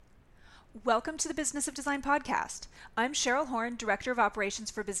Welcome to the Business of Design podcast. I'm Cheryl Horn, Director of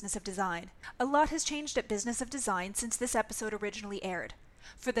Operations for Business of Design. A lot has changed at Business of Design since this episode originally aired.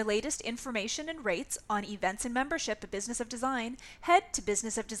 For the latest information and rates on events and membership at Business of Design, head to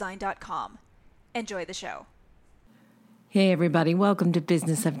businessofdesign.com. Enjoy the show. Hey everybody, welcome to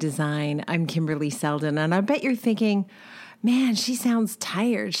Business of Design. I'm Kimberly Seldon, and I bet you're thinking, man, she sounds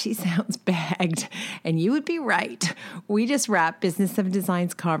tired. She sounds bagged. And you would be right. We just wrapped Business of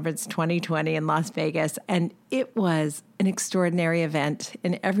Design's Conference 2020 in Las Vegas, and it was an extraordinary event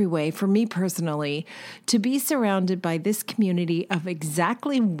in every way for me personally to be surrounded by this community of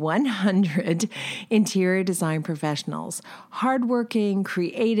exactly 100 interior design professionals, hardworking,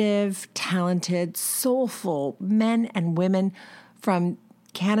 creative, talented, soulful men and women from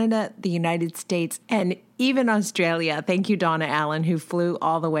Canada, the United States, and even Australia. Thank you, Donna Allen, who flew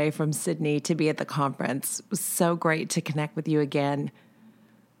all the way from Sydney to be at the conference. It was so great to connect with you again.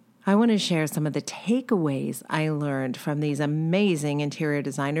 I want to share some of the takeaways I learned from these amazing interior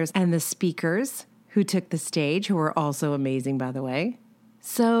designers and the speakers who took the stage, who were also amazing, by the way.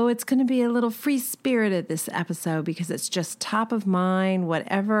 So it's going to be a little free-spirited this episode because it's just top of mind,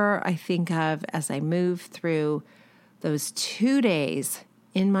 whatever I think of as I move through those 2 days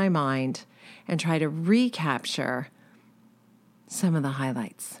in my mind and try to recapture some of the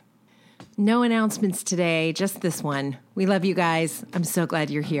highlights. No announcements today, just this one. We love you guys. I'm so glad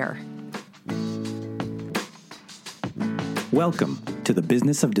you're here. Welcome to the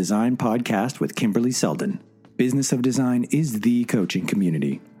Business of Design podcast with Kimberly Seldon. Business of Design is the coaching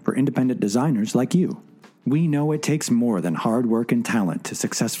community for independent designers like you. We know it takes more than hard work and talent to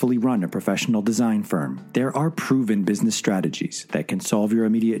successfully run a professional design firm. There are proven business strategies that can solve your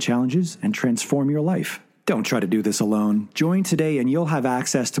immediate challenges and transform your life. Don't try to do this alone. Join today and you'll have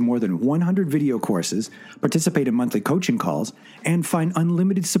access to more than 100 video courses, participate in monthly coaching calls, and find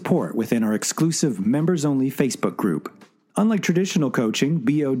unlimited support within our exclusive members-only Facebook group. Unlike traditional coaching,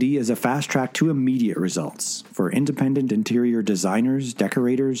 BOD is a fast track to immediate results for independent interior designers,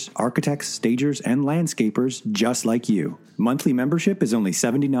 decorators, architects, stagers, and landscapers just like you. Monthly membership is only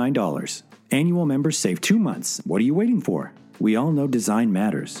 $79. Annual members save 2 months. What are you waiting for? We all know design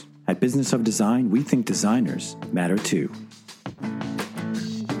matters. At Business of Design, we think designers matter too.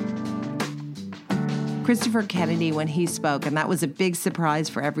 Christopher Kennedy, when he spoke, and that was a big surprise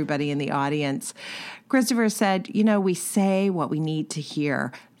for everybody in the audience, Christopher said, we say what we need to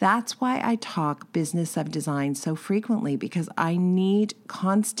hear. That's why I talk Business of Design so frequently, because I need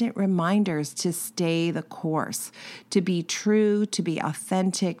constant reminders to stay the course, to be true, to be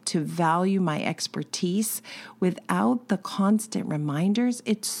authentic, to value my expertise. Without the constant reminders,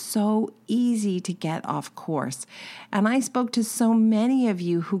 it's so easy to get off course. And I spoke to so many of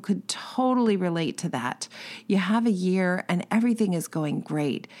you who could totally relate to that. You have a year and everything is going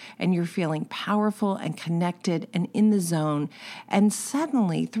great, and you're feeling powerful and connected and in the zone. And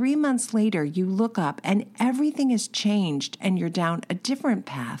suddenly, 3 months later, you look up and everything has changed and you're down a different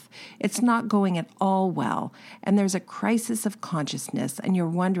path. It's not going at all well. And there's a crisis of consciousness and you're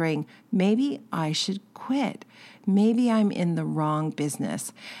wondering, maybe I should quit. Maybe I'm in the wrong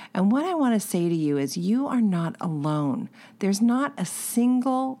business. And what I want to say to you is you are not alone. There's not a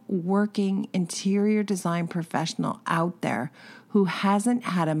single working interior design professional out there who hasn't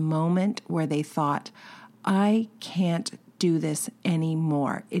had a moment where they thought, I can't do this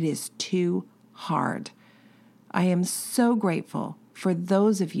anymore. It is too hard. I am so grateful for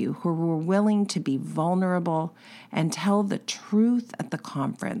those of you who were willing to be vulnerable and tell the truth at the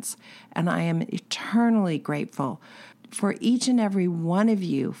conference. And I am eternally grateful for each and every one of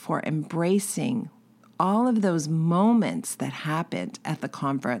you for embracing all of those moments that happened at the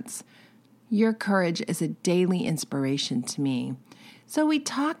conference. Your courage is a daily inspiration to me. So we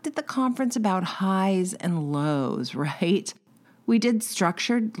talked at the conference about highs and lows, right? We did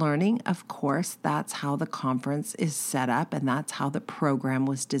structured learning. Of course, that's how the conference is set up, and that's how the program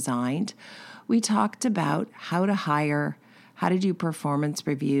was designed. We talked about how to hire, how to do performance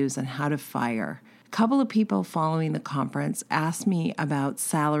reviews, and how to fire. A couple of people following the conference asked me about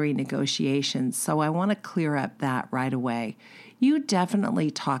salary negotiations, so I want to clear up that right away. You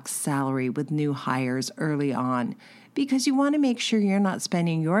definitely talk salary with new hires early on, because you want to make sure you're not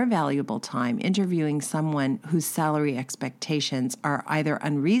spending your valuable time interviewing someone whose salary expectations are either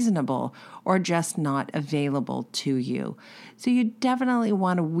unreasonable or just not available to you. So you definitely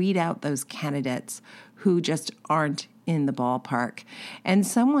want to weed out those candidates who just aren't in the ballpark. And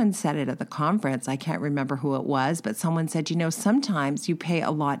someone said it at the conference. I can't remember who it was, but someone said, sometimes you pay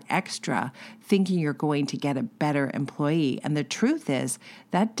a lot extra thinking you're going to get a better employee. And the truth is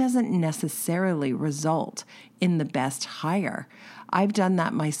that doesn't necessarily result in the best hire. I've done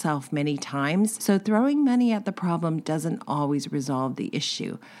that myself many times. So throwing money at the problem doesn't always resolve the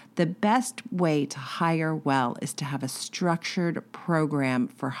issue. The best way to hire well is to have a structured program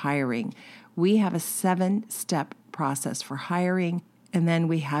for hiring. We have a 7-step process for hiring, and then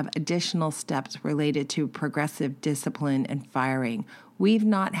we have additional steps related to progressive discipline and firing. We've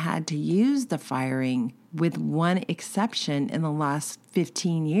not had to use the firing with one exception in the last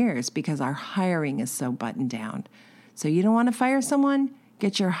 15 years because our hiring is so buttoned down. So you don't want to fire someone?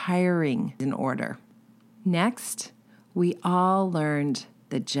 Get your hiring in order. Next, we all learned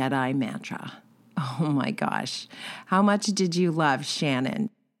the Jedi mantra. Oh my gosh. How much did you love Shannon?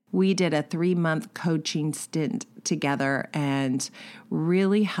 We did a 3-month coaching stint together and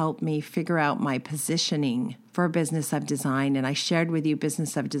really helped me figure out my positioning for Business of Design. And I shared with you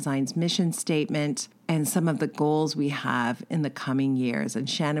Business of Design's mission statement and some of the goals we have in the coming years. And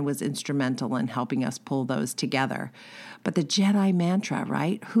Shannon was instrumental in helping us pull those together. But the Jedi mantra,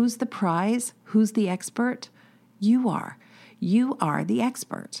 right? Who's the prize? Who's the expert? You are. You are the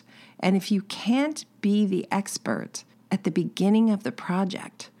expert. And if you can't be the expert at the beginning of the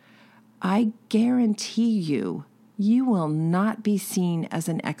project, I guarantee you, you will not be seen as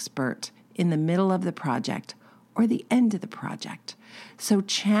an expert in the middle of the project or the end of the project. So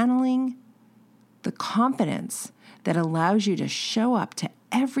channeling the confidence that allows you to show up to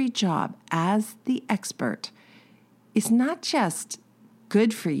every job as the expert is not just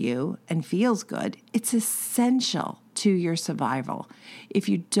good for you and feels good, it's essential to your survival. If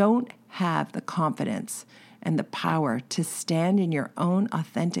you don't have the confidence and the power to stand in your own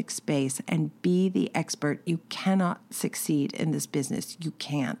authentic space and be the expert, you cannot succeed in this business. You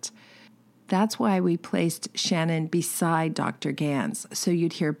can't. That's why we placed Shannon beside Dr. Ganz, so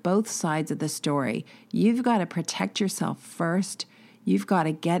you'd hear both sides of the story. You've got to protect yourself first. You've got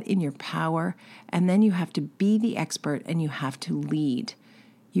to get in your power, and then you have to be the expert and you have to lead.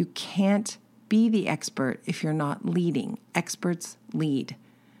 You can't be the expert if you're not leading. Experts lead.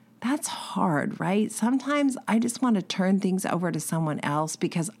 That's hard, right? Sometimes I just want to turn things over to someone else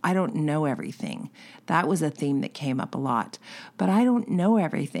because I don't know everything. That was a theme that came up a lot, but I don't know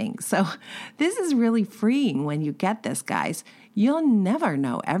everything. So this is really freeing when you get this, guys. You'll never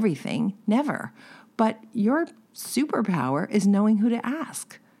know everything, never. But your superpower is knowing who to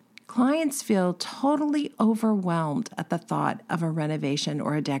ask. Clients feel totally overwhelmed at the thought of a renovation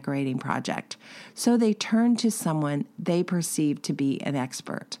or a decorating project, so they turn to someone they perceive to be an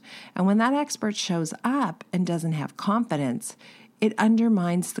expert. And when that expert shows up and doesn't have confidence, it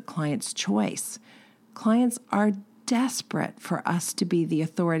undermines the client's choice. Clients are desperate for us to be the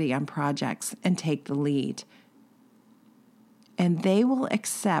authority on projects and take the lead. And they will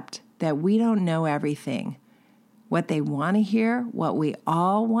accept that we don't know everything. What they want to hear, what we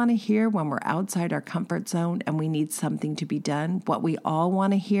all want to hear when we're outside our comfort zone and we need something to be done, what we all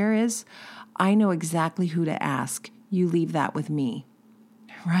want to hear is, I know exactly who to ask. You leave that with me,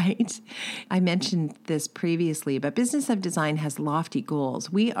 right? I mentioned this previously, but Business of Design has lofty goals.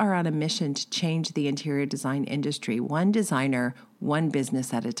 We are on a mission to change the interior design industry, one designer, one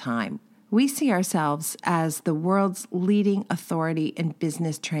business at a time. We see ourselves as the world's leading authority in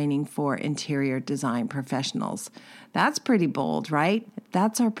business training for interior design professionals. That's pretty bold, right?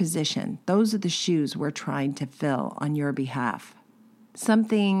 That's our position. Those are the shoes we're trying to fill on your behalf.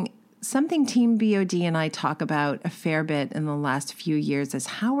 Something Team BOD and I talk about a fair bit in the last few years is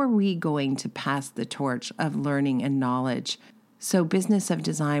how are we going to pass the torch of learning and knowledge so Business of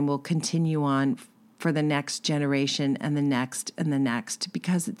Design will continue on for the next generation and the next and the next,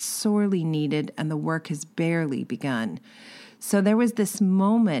 because it's sorely needed and the work has barely begun. So there was this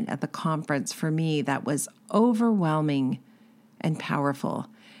moment at the conference for me that was overwhelming and powerful.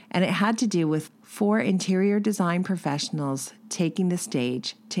 And it had to do with 4 interior design professionals taking the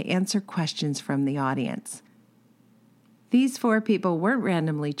stage to answer questions from the audience. These 4 people weren't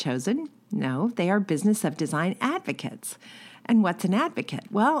randomly chosen. No, they are Business of Design advocates. And what's an advocate?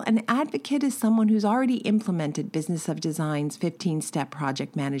 Well, an advocate is someone who's already implemented Business of Design's 15-step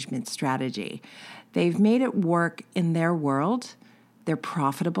project management strategy. They've made it work in their world. They're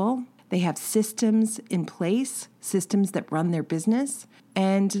profitable. They have systems in place, systems that run their business.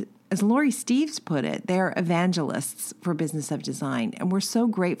 And as Lori Steves put it, they're evangelists for Business of Design, and we're so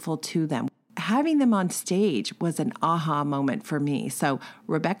grateful to them. Having them on stage was an aha moment for me. So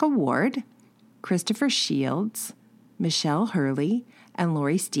Rebecca Ward, Christopher Shields, Michelle Hurley, and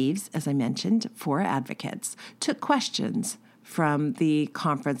Lori Steves, as I mentioned, for Advocates, took questions from the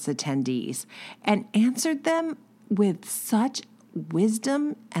conference attendees and answered them with such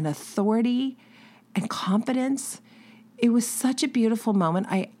wisdom and authority and confidence. It was such a beautiful moment.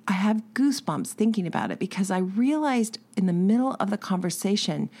 I have goosebumps thinking about it because I realized in the middle of the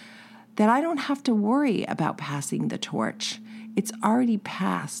conversation that I don't have to worry about passing the torch. It's already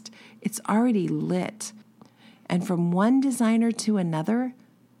passed. It's already lit. And from one designer to another,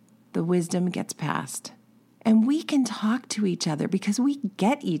 the wisdom gets passed. And we can talk to each other because we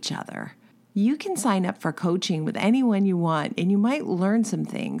get each other. You can sign up for coaching with anyone you want, and you might learn some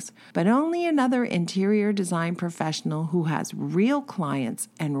things, but only another interior design professional who has real clients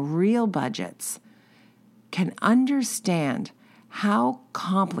and real budgets can understand how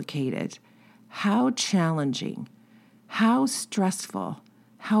complicated, how challenging, how stressful,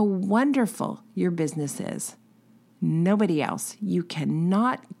 how wonderful your business is. Nobody else. You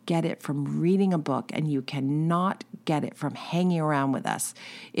cannot get it from reading a book, and you cannot get it from hanging around with us.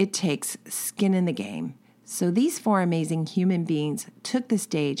 It takes skin in the game. So these four amazing human beings took the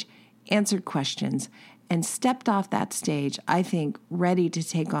stage, answered questions, and stepped off that stage, I think, ready to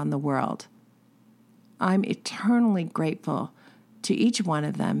take on the world. I'm eternally grateful to each one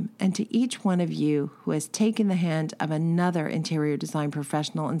of them and to each one of you who has taken the hand of another interior design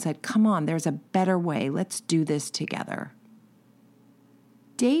professional and said, come on, there's a better way. Let's do this together.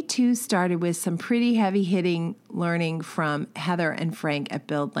 Day 2 started with some pretty heavy-hitting learning from Heather and Frank at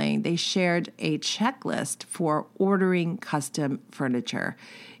Build Lane. They shared a checklist for ordering custom furniture.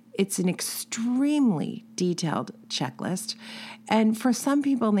 It's an extremely detailed checklist. And for some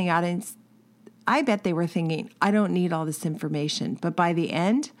people in the audience, I bet they were thinking, I don't need all this information. But by the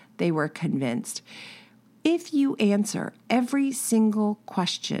end, they were convinced. If you answer every single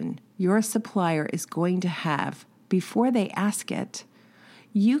question your supplier is going to have before they ask it,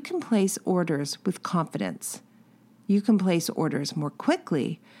 you can place orders with confidence. You can place orders more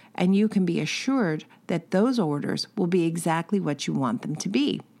quickly, and you can be assured that those orders will be exactly what you want them to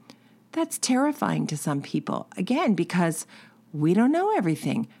be. That's terrifying to some people, again, because we don't know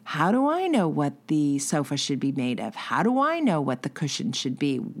everything. How do I know what the sofa should be made of? How do I know what the cushion should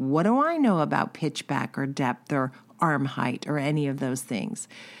be? What do I know about pitch back or depth or arm height or any of those things?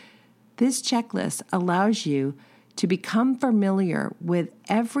 This checklist allows you to become familiar with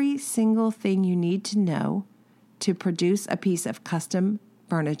every single thing you need to know to produce a piece of custom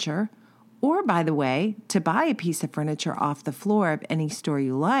furniture, or, by the way, to buy a piece of furniture off the floor of any store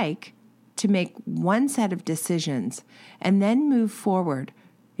you like, to make one set of decisions, and then move forward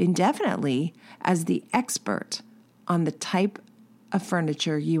indefinitely as the expert on the type of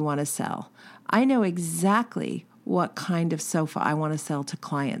furniture you want to sell. I know exactly what kind of sofa I want to sell to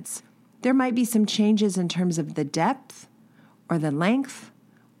clients. There might be some changes in terms of the depth or the length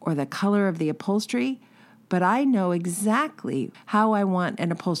or the color of the upholstery, but I know exactly how I want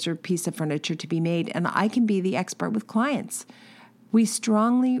an upholstered piece of furniture to be made, and I can be the expert with clients. We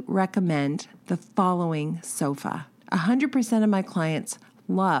strongly recommend the following sofa. 100% of my clients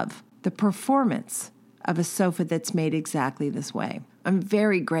love the performance of a sofa that's made exactly this way. I'm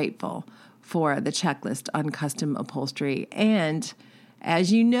very grateful for the checklist on custom upholstery. And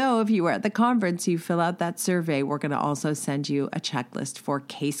as you know, if you were at the conference, you fill out that survey, we're going to also send you a checklist for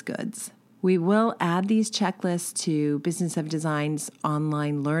case goods. We will add these checklists to Business of Design's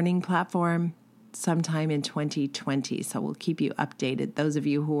online learning platform sometime in 2020. So we'll keep you updated. Those of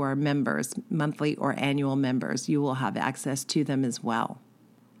you who are members, monthly or annual members, you will have access to them as well.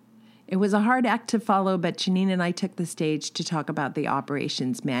 It was a hard act to follow, but Janine and I took the stage to talk about the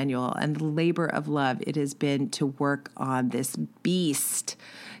operations manual and the labor of love it has been to work on this beast,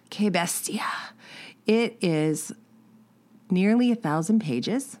 Que Bestia. It is nearly 1,000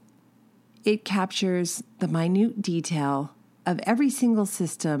 pages. It captures the minute detail of every single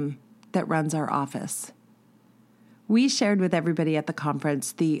system that runs our office. We shared with everybody at the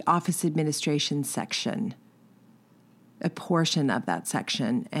conference the office administration section, a portion of that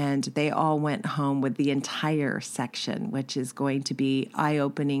section, and they all went home with the entire section, which is going to be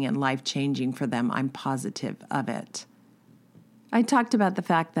eye-opening and life-changing for them. I'm positive of it. I talked about the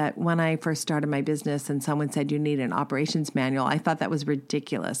fact that when I first started my business and someone said you need an operations manual, I thought that was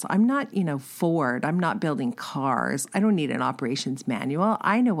ridiculous. I'm not, Ford. I'm not building cars. I don't need an operations manual.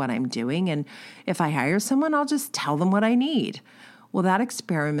 I know what I'm doing. And if I hire someone, I'll just tell them what I need. Well, that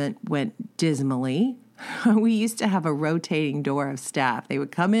experiment went dismally. We used to have a rotating door of staff. They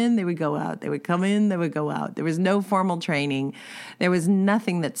would come in, they would go out. They would come in, they would go out. There was no formal training. There was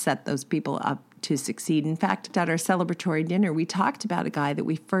nothing that set those people up to succeed. In fact, at our celebratory dinner, we talked about a guy that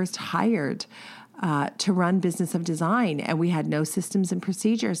we first hired to run Business of Design, and we had no systems and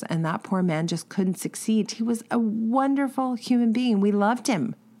procedures, and that poor man just couldn't succeed. He was a wonderful human being. We loved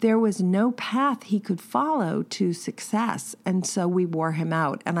him. There was no path he could follow to success, and so we wore him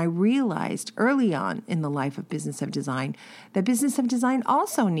out. And I realized early on in the life of Business of Design that Business of Design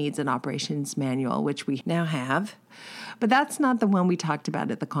also needs an operations manual, which we now have. But that's not the one we talked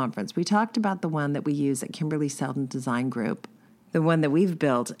about at the conference. We talked about the one that we use at Kimberly Seldon Design Group, the one that we've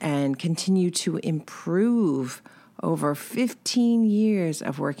built and continue to improve over 15 years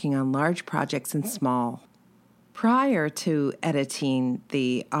of working on large projects and small. Prior to editing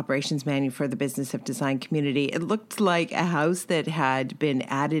the operations manual for the Business of Design community, it looked like a house that had been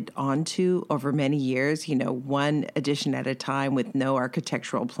added onto over many years, one addition at a time with no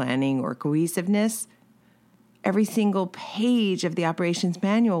architectural planning or cohesiveness. Every single page of the operations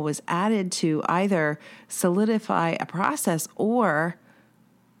manual was added to either solidify a process or,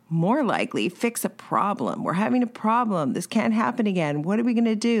 more likely, fix a problem. We're having a problem. This can't happen again. What are we going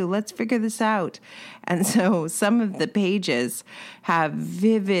to do? Let's figure this out. And so some of the pages have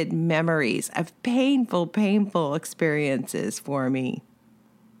vivid memories of painful experiences for me.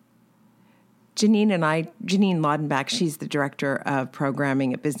 Janine Laudenbach, she's the director of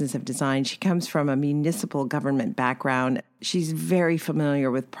programming at Business of Design. She comes from a municipal government background. She's very familiar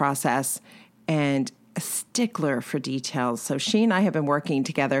with process and a stickler for details. So she and I have been working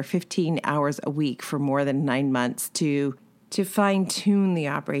together 15 hours a week for more than 9 months to fine-tune the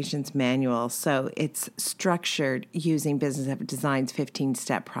operations manual so it's structured using Business of Design's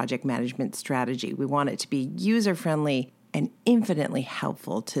 15-step project management strategy. We want it to be user-friendly and infinitely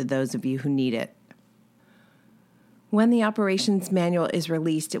helpful to those of you who need it. When the operations manual is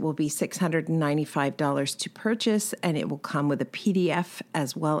released, it will be $695 to purchase, and it will come with a PDF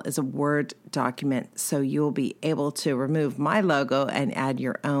as well as a Word document, so you'll be able to remove my logo and add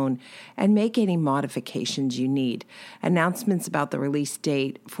your own and make any modifications you need. Announcements about the release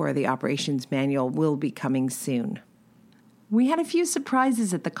date for the operations manual will be coming soon. We had a few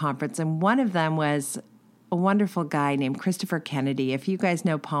surprises at the conference, and one of them was a wonderful guy named Christopher Kennedy. If you guys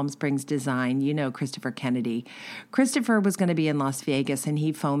know Palm Springs Design, you know Christopher Kennedy. Christopher was going to be in Las Vegas, and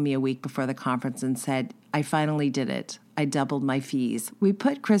he phoned me a week before the conference and said, I finally did it. I doubled my fees. We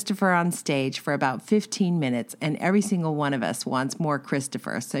put Christopher on stage for about 15 minutes, and every single one of us wants more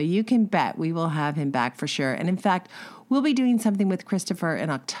Christopher. So you can bet we will have him back for sure. And in fact, we'll be doing something with Christopher in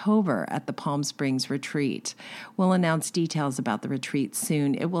October at the Palm Springs retreat. We'll announce details about the retreat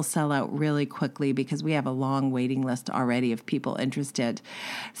soon. It will sell out really quickly because we have a long waiting list already of people interested.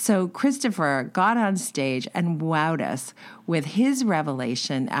 So Christopher got on stage and wowed us with his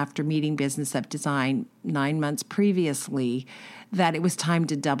revelation after meeting Business of Design 9 months previously that it was time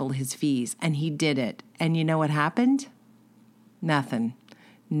to double his fees, and he did it. And you know what happened? Nothing.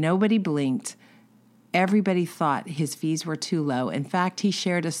 Nobody blinked. Everybody thought his fees were too low. In fact, he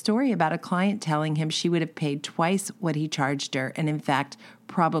shared a story about a client telling him she would have paid twice what he charged her, and in fact,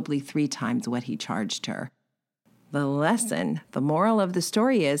 probably 3 times what he charged her. The lesson, the moral of the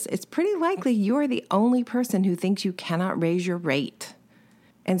story is, it's pretty likely you're the only person who thinks you cannot raise your rate.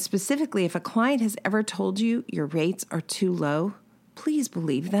 And specifically, if a client has ever told you your rates are too low, please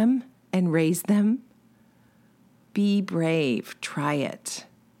believe them and raise them. Be brave. Try it.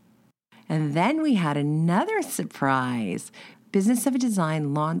 And then we had another surprise. Business of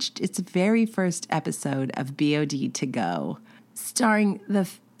Design launched its very first episode of BOD to Go, starring the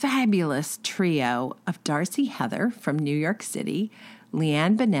fabulous trio of Darcy Heather from New York City,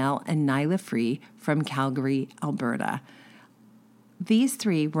 Leanne Bonnell, and Nyla Free from Calgary, Alberta. These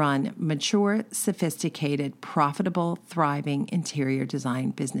 3 run mature, sophisticated, profitable, thriving interior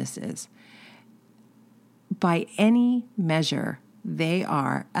design businesses. By any measure, they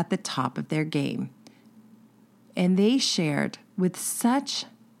are at the top of their game. And they shared with such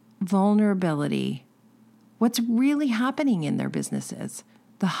vulnerability what's really happening in their businesses,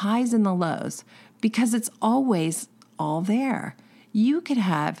 the highs and the lows, because it's always all there. You could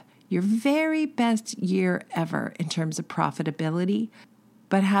have your very best year ever in terms of profitability,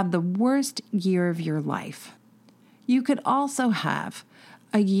 but have the worst year of your life. You could also have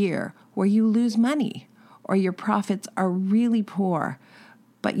a year where you lose money or your profits are really poor,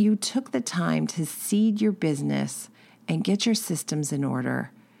 but you took the time to seed your business and get your systems in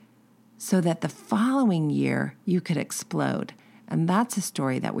order so that the following year you could explode. And that's a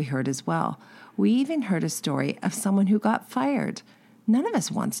story that we heard as well. We even heard a story of someone who got fired. None of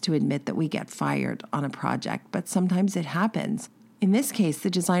us wants to admit that we get fired on a project, but sometimes it happens. In this case, the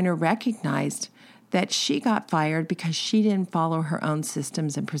designer recognized that she got fired because she didn't follow her own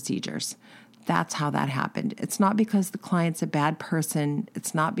systems and procedures. That's how that happened. It's not because the client's a bad person.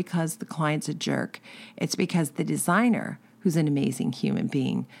 It's not because the client's a jerk. It's because the designer, who's an amazing human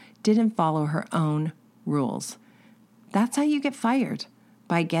being, didn't follow her own rules. That's how you get fired,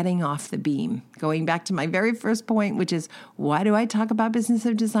 by getting off the beam. Going back to my very first point, which is, why do I talk about Business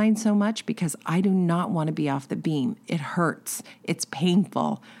of Design so much? Because I do not want to be off the beam. It hurts. It's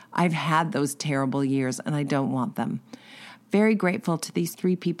painful. I've had those terrible years and I don't want them. Very grateful to these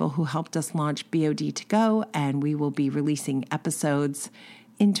 3 people who helped us launch BOD to Go, and we will be releasing episodes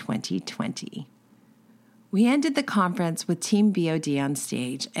in 2020. We ended the conference with Team BOD on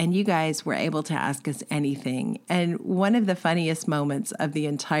stage, and you guys were able to ask us anything. And one of the funniest moments of the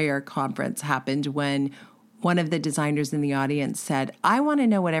entire conference happened when one of the designers in the audience said, I want to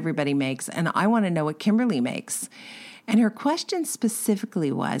know what everybody makes, and I want to know what Kimberly makes. And her question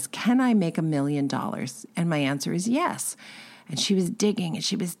specifically was, can I make $1 million? And my answer is yes. And she was digging and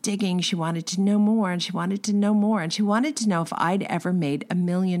she was digging. She wanted to know more and she wanted to know more. And she wanted to know if I'd ever made $1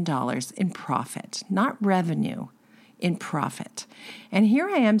 million in profit, not revenue, in profit. And here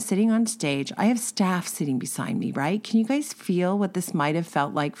I am sitting on stage. I have staff sitting beside me, right? Can you guys feel what this might have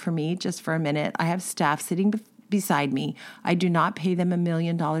felt like for me just for a minute? I have staff sitting beside me. I do not pay them $1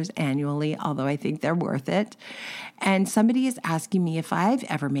 million annually, although I think they're worth it. And somebody is asking me if I've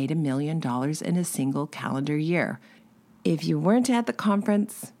ever made $1 million in a single calendar year. If you weren't at the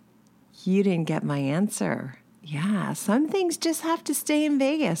conference, you didn't get my answer. Yeah, some things just have to stay in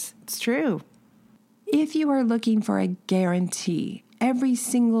Vegas. It's true. If you are looking for a guarantee, every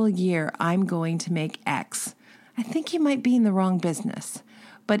single year I'm going to make X, I think you might be in the wrong business.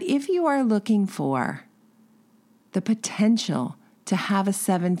 But if you are looking for the potential to have a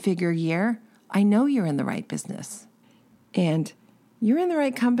 7-figure year, I know you're in the right business. And you're in the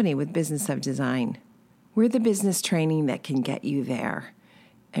right company with Business of Design. We're the business training that can get you there.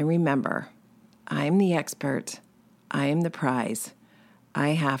 And remember, I'm the expert. I am the prize.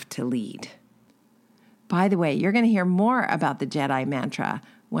 I have to lead. By the way, you're going to hear more about the Jedi Mantra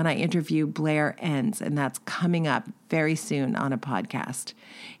when I interview Blair Enns, and that's coming up very soon on a podcast.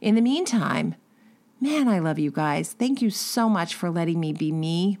 In the meantime, man, I love you guys. Thank you so much for letting me be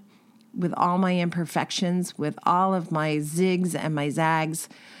me with all my imperfections, with all of my zigs and my zags.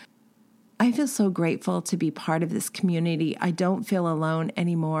 I feel so grateful to be part of this community. I don't feel alone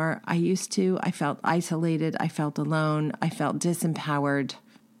anymore. I used to. I felt isolated. I felt alone. I felt disempowered.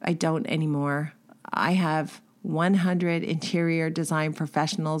 I don't anymore. I have 100 interior design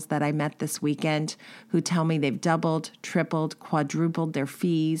professionals that I met this weekend who tell me they've doubled, tripled, quadrupled their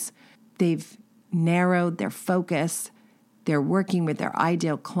fees. They've narrowed their focus. They're working with their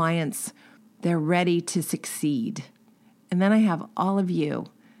ideal clients. They're ready to succeed. And then I have all of you.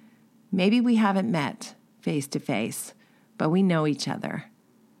 Maybe we haven't met face to face, but we know each other.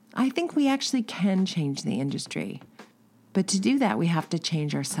 I think we actually can change the industry. But to do that, we have to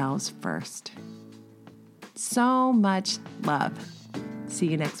change ourselves first. So much love. See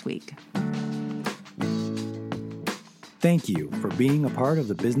you next week. Thank you for being a part of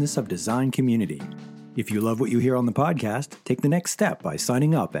the Business of Design community. If you love what you hear on the podcast, take the next step by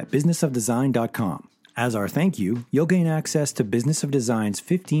signing up at businessofdesign.com. As our thank you, you'll gain access to Business of Design's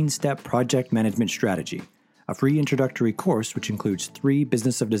 15-step project management strategy, a free introductory course which includes 3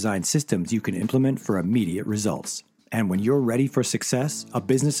 Business of Design systems you can implement for immediate results. And when you're ready for success, a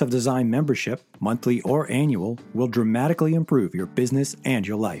Business of Design membership, monthly or annual, will dramatically improve your business and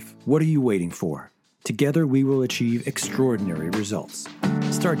your life. What are you waiting for? Together we will achieve extraordinary results.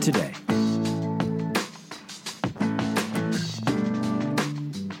 Start today.